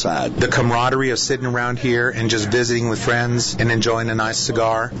smoke inside. The camaraderie of sitting around here and just visiting with friends and enjoying a nice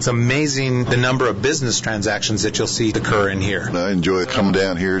cigar. It's amazing the number of business transactions that you'll see occur in here. I enjoy coming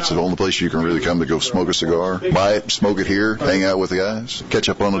down here. It's the only place you can really come to go smoke a cigar. Buy it, smoke it here, hang out with the guys, catch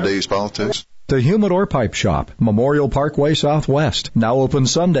up on the day's politics. The Humidor Pipe Shop, Memorial Parkway Southwest. Now open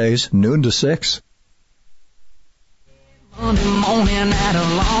Sundays, noon to 6. This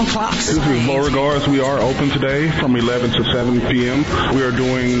is Beauregards. We are open today from 11 to 7 p.m. We are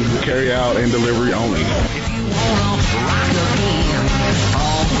doing carry out and delivery only.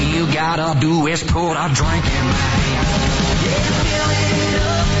 All you gotta do is put a drink in my hand.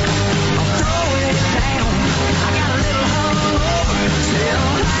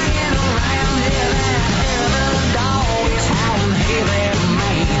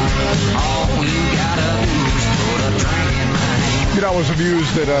 You know, I was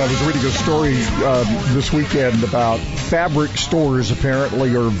amused that I was reading a story this weekend about fabric stores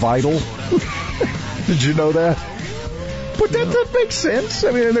apparently are vital. Did you know that? But that makes sense.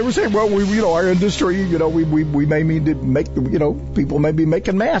 I mean, they were saying, well, our industry, we may need to make, people may be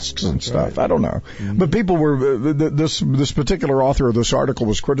making masks and stuff. Right. I don't know. Mm-hmm. But people were, this particular author of this article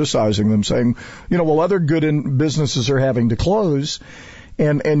was criticizing them, saying, other good businesses are having to close,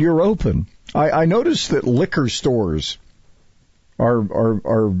 and you're open. I noticed that liquor stores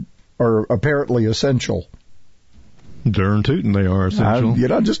are apparently essential. Darn tootin', they are essential. I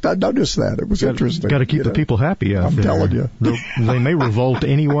noticed that. It was interesting. Got to keep the people happy out there. I'm telling you. They may revolt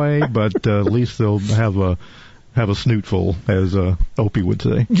anyway, but at least they'll have a snootful, as Opie would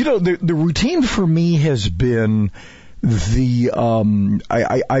say. The routine for me has been I've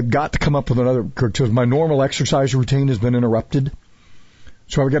got to come up with another, because my normal exercise routine has been interrupted.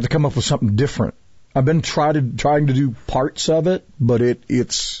 So I've got to come up with something different. I've been trying to do parts of it, but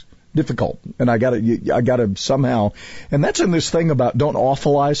it's difficult, and I gotta somehow, and that's in this thing about don't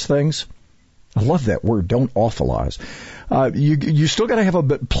awfulize things. I love that word, don't awfulize. You still got to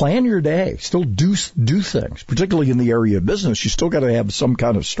have plan your day, still do things, particularly in the area of business. You still got to have some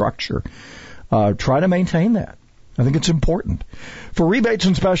kind of structure. Try to maintain that. I think it's important. For rebates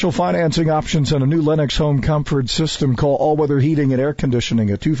and special financing options on a new Lennox home comfort system, call All Weather Heating and Air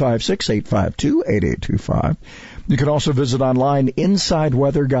Conditioning at 256-852-8825. You can also visit online,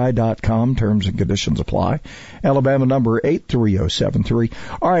 InsideWeatherGuy.com. Terms and conditions apply. Alabama number 83073.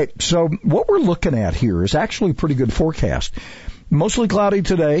 All right, so what we're looking at here is actually a pretty good forecast. Mostly cloudy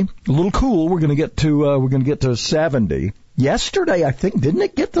today, a little cool. We're going to get to 70. Yesterday, I think, didn't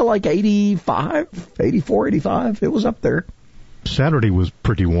it get to like 85, 84, 85? It was up there. Saturday was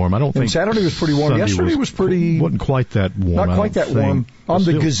pretty warm. I don't think Saturday was pretty warm. Yesterday was pretty. Wasn't quite that warm. Not quite that warm. On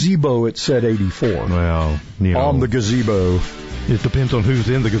the gazebo, it said 84. Well, on the gazebo. It depends on who's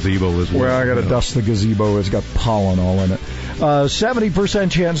in the gazebo as well. Well, I got to dust the gazebo. It's got pollen all in it.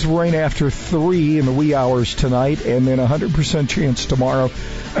 70% chance of rain after 3 in the wee hours tonight, and then 100% chance tomorrow.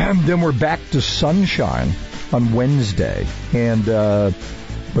 And then we're back to sunshine on Wednesday, and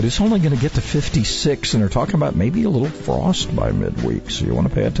but it's only going to get to 56, and they're talking about maybe a little frost by midweek, so you want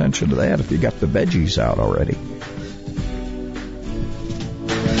to pay attention to that if you got the veggies out already.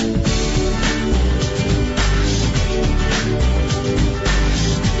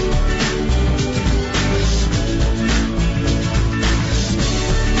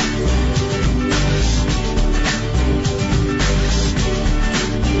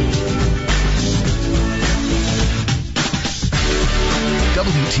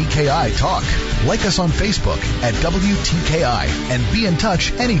 WTKI Talk. Like us on Facebook at WTKI and be in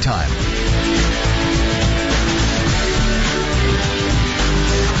touch anytime.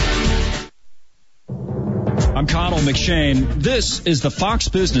 I'm Connell McShane. This is the Fox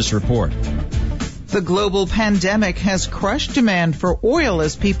Business Report. The global pandemic has crushed demand for oil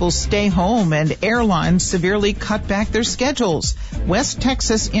as people stay home and airlines severely cut back their schedules. West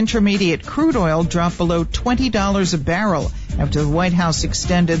Texas Intermediate crude oil dropped below $20 a barrel after the White House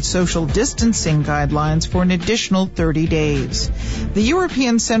extended social distancing guidelines for an additional 30 days. The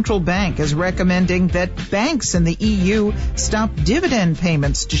European Central Bank is recommending that banks in the EU stop dividend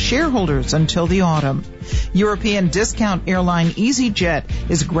payments to shareholders until the autumn. European discount airline EasyJet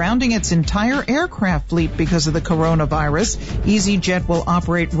is grounding its entire aircraft fleet because of the coronavirus. EasyJet will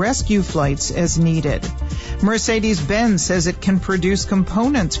operate rescue flights as needed. Mercedes-Benz says it can produce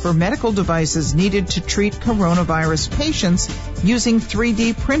components for medical devices needed to treat coronavirus patients using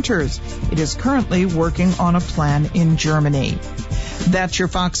 3D printers. It is currently working on a plan in Germany. That's your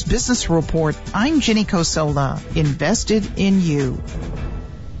Fox Business Report. I'm Ginny Cosola, invested in you.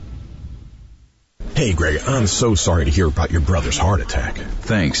 Hey, Greg, I'm so sorry to hear about your brother's heart attack.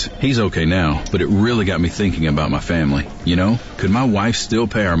 Thanks. He's okay now, but it really got me thinking about my family. You know, could my wife still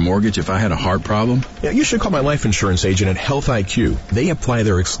pay our mortgage if I had a heart problem? Yeah, you should call my life insurance agent at Health IQ. They apply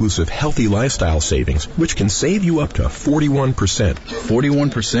their exclusive healthy lifestyle savings, which can save you up to 41%.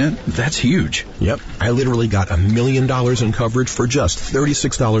 41%? That's huge. Yep. I literally got $1 million in coverage for just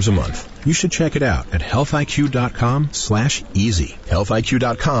 $36 a month. You should check it out at healthiq.com/easy.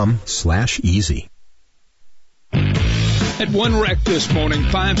 healthiq.com/easy. Had one wreck this morning,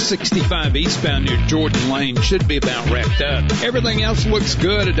 565 eastbound near Jordan Lane. Should be about wrapped up. Everything else looks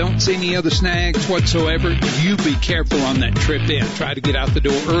good. I don't see any other snags whatsoever. You be careful on that trip in. Try to get out the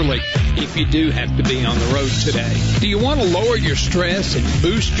door early if you do have to be on the road today. Do you want to lower your stress and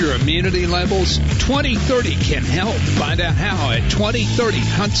boost your immunity levels? 2030 can help. Find out how at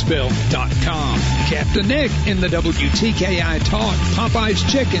 2030huntsville.com. Captain Nick in the WTKI Talk, Popeye's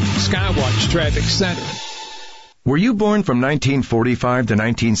Chicken, Skywatch Traffic Center. Were you born from 1945 to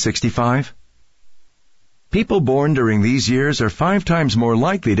 1965? People born during these years are 5 times more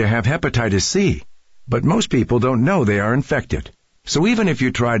likely to have hepatitis C, but most people don't know they are infected. So even if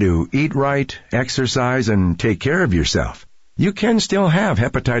you try to eat right, exercise, and take care of yourself, you can still have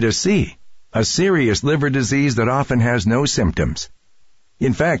hepatitis C, a serious liver disease that often has no symptoms.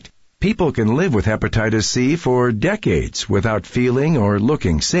 In fact, people can live with hepatitis C for decades without feeling or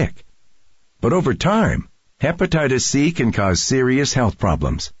looking sick. But over time, hepatitis C can cause serious health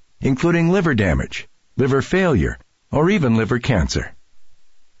problems, including liver damage, liver failure, or even liver cancer.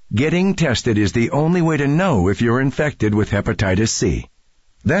 Getting tested is the only way to know if you're infected with hepatitis C.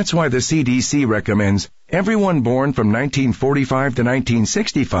 That's why the CDC recommends everyone born from 1945 to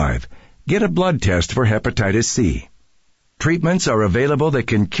 1965 get a blood test for hepatitis C. Treatments are available that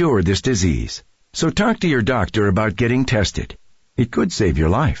can cure this disease, so talk to your doctor about getting tested. It could save your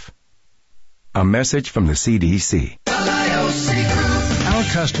life. A message from the CDC. Our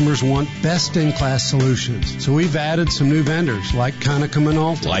customers want best-in-class solutions, so we've added some new vendors like Konica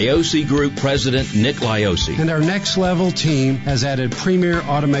Minolta. Lioce Group President Nick Lioce. And our next-level team has added premier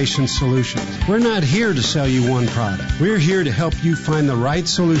automation solutions. We're not here to sell you one product. We're here to help you find the right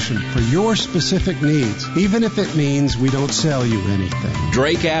solution for your specific needs, even if it means we don't sell you anything.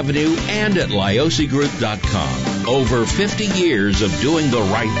 Drake Avenue and at LioceGroup.com. Over 50 years of doing the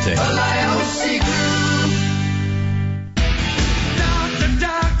right thing. Lioce Group.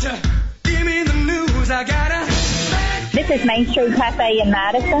 Doctor, give me the news. I gotta. This is Main Street Cafe in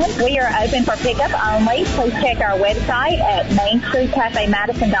Madison. We are open for pickup only. Please check our website at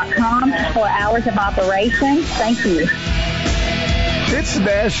mainstreetcafemadison.com for hours of operation. Thank you. It's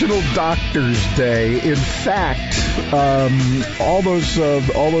National Doctors Day. In fact, all those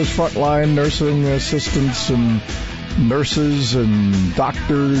frontline nursing assistants and nurses and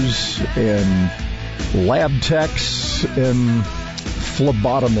doctors and lab techs and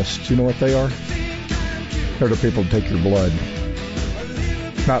phlebotomists, you know what they are? They're the people who take your blood.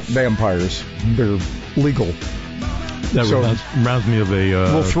 Not vampires. They're legal. That reminds me of a...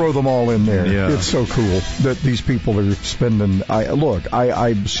 we'll throw them all in there. Yeah. It's so cool that these people are spending...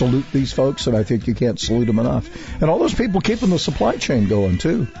 I salute these folks, and I think you can't salute them enough. And all those people keeping the supply chain going,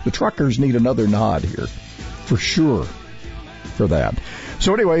 too. The truckers need another nod here, for sure, for that.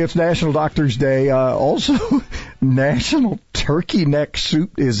 So anyway, it's National Doctors Day. Also, National Turkey Neck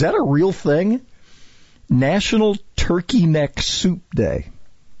Soup. Is that a Oh. real thing? National Turkey Neck Soup Day.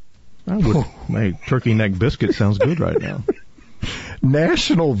 My turkey neck biscuit sounds good right now.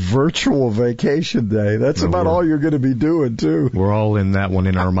 National Virtual Vacation Day. That's about all you're going to be doing, too. We're all in that one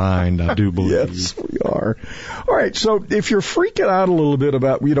in our mind, I do believe. Yes, we are. All right, so if you're freaking out a little bit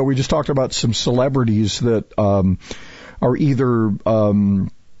about, we just talked about some celebrities that are either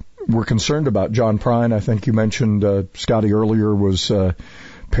we're concerned about. John Prine, I think you mentioned, Scotty earlier, was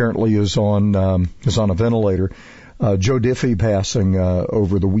apparently is on a ventilator. Joe Diffie passing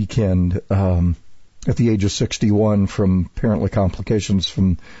over the weekend at the age of 61 from apparently complications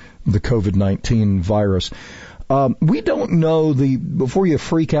from the COVID-19 virus. We don't know before you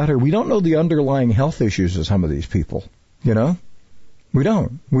freak out here, we don't know the underlying health issues of some of these people, you know? We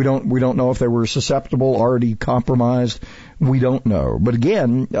don't know if they were susceptible, already compromised. We don't know. But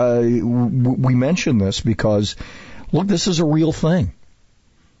again, we mention this because, look, this is a real thing.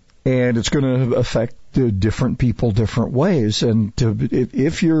 And it's going to affect different people different ways. And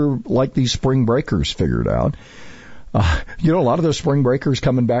if you're like these spring breakers figured out, a lot of those spring breakers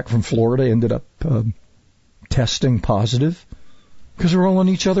coming back from Florida ended up testing positive. Because they're all on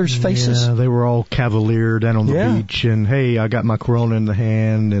each other's faces. Yeah, they were all cavalier down on the beach, and hey, I got my Corona in the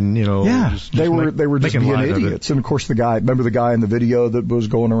hand, and they were just being idiots. And of course, remember the guy in the video that was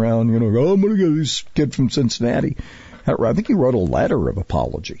going around, I'm going to get this kid from Cincinnati. I think he wrote a letter of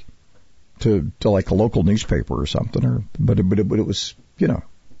apology to like a local newspaper or something, but it was,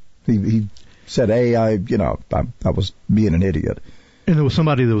 he said, hey, I was being an idiot. And there was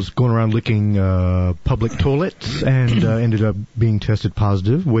somebody that was going around licking public toilets and ended up being tested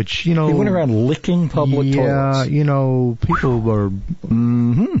positive, which, He went around licking public toilets? Yeah, people are...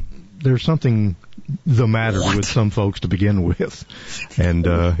 Mm-hmm. There's something the matter with some folks to begin with. And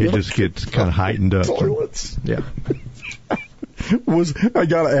it just gets kind of heightened up. Toilets. Yeah. I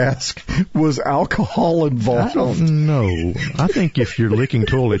gotta ask, was alcohol involved? I don't know. I think if you're licking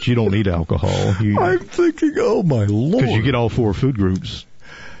toilets, you don't need alcohol. I'm thinking, oh my Lord. Because you get all four food groups.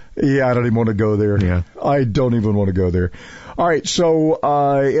 Yeah, I don't even want to go there. Yeah. I don't even want to go there. All right, so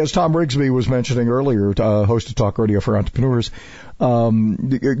as Tom Rigsby was mentioning earlier, host of Talk Radio for Entrepreneurs,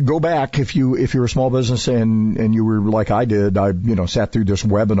 go back if you're a small business and you were like I did. I sat through this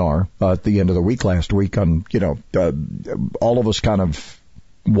webinar at the end of the week last week on all of us kind of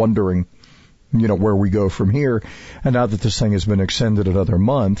wondering where we go from here. And now that this thing has been extended another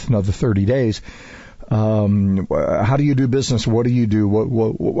month, another 30 days. How do you do business? What do you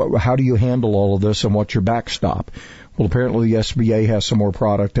do? How do you handle all of this, and what's your backstop? Well, apparently the SBA has some more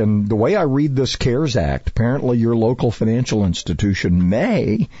product, and the way I read this CARES Act, apparently your local financial institution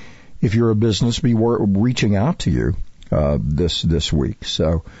may, if you're a business, be reaching out to you this week.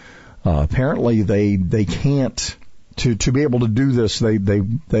 So apparently they can't to be able to do this.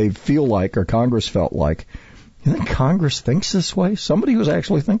 They feel like, or Congress felt like, you think Congress thinks this way? Somebody was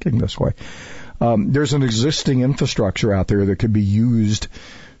actually thinking this way. There's an existing infrastructure out there that could be used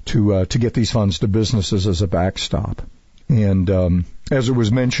to get these funds to businesses as a backstop. And as it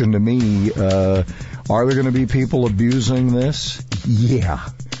was mentioned to me, are there going to be people abusing this? Yeah.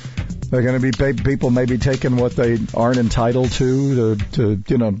 They're going to be people maybe taking what they aren't entitled to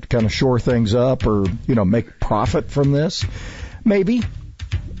kind of shore things up or, make profit from this. Maybe.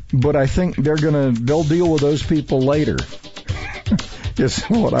 But I think they'll deal with those people later. Is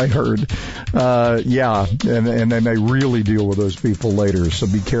what I heard. And they may really deal with those people later, so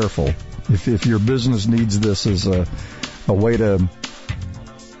be careful. If your business needs this as a way to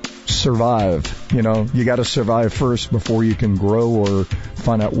survive, you got to survive first before you can grow or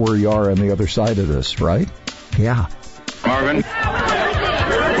find out where you are on the other side of this, right? Yeah. Marvin,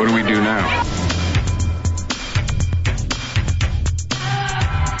 what do we do now?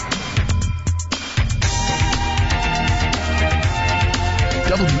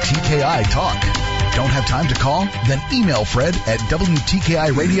 WTKI Talk. Don't have time to call? Then email Fred at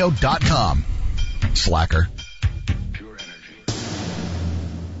WTKIRadio.com. Slacker.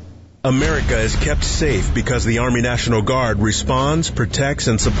 America is kept safe because the Army National Guard responds, protects,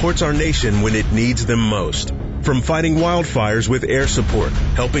 and supports our nation when it needs them most. From fighting wildfires with air support,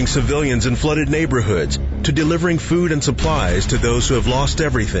 helping civilians in flooded neighborhoods, to delivering food and supplies to those who have lost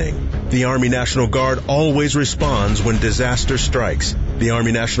everything, the Army National Guard always responds when disaster strikes. The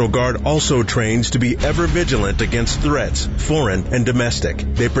Army National Guard also trains to be ever vigilant against threats, foreign and domestic.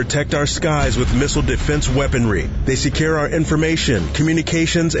 They protect our skies with missile defense weaponry. They secure our information,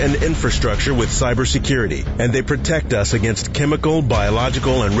 communications, and infrastructure with cybersecurity. And they protect us against chemical,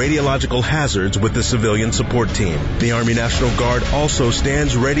 biological, and radiological hazards with the civilian support team. The Army National Guard also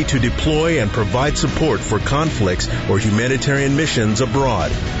stands ready to deploy and provide support for conflicts or humanitarian missions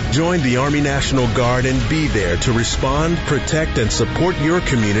abroad. Join the Army National Guard and be there to respond, protect, and support your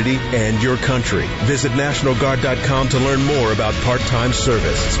community and your country. Visit NationalGuard.com to learn more about part-time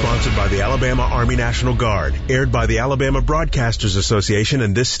service. Sponsored by the Alabama Army National Guard. Aired by the Alabama Broadcasters Association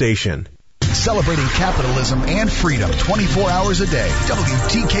and this station. Celebrating capitalism and freedom 24 hours a day.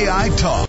 WTKI Talk.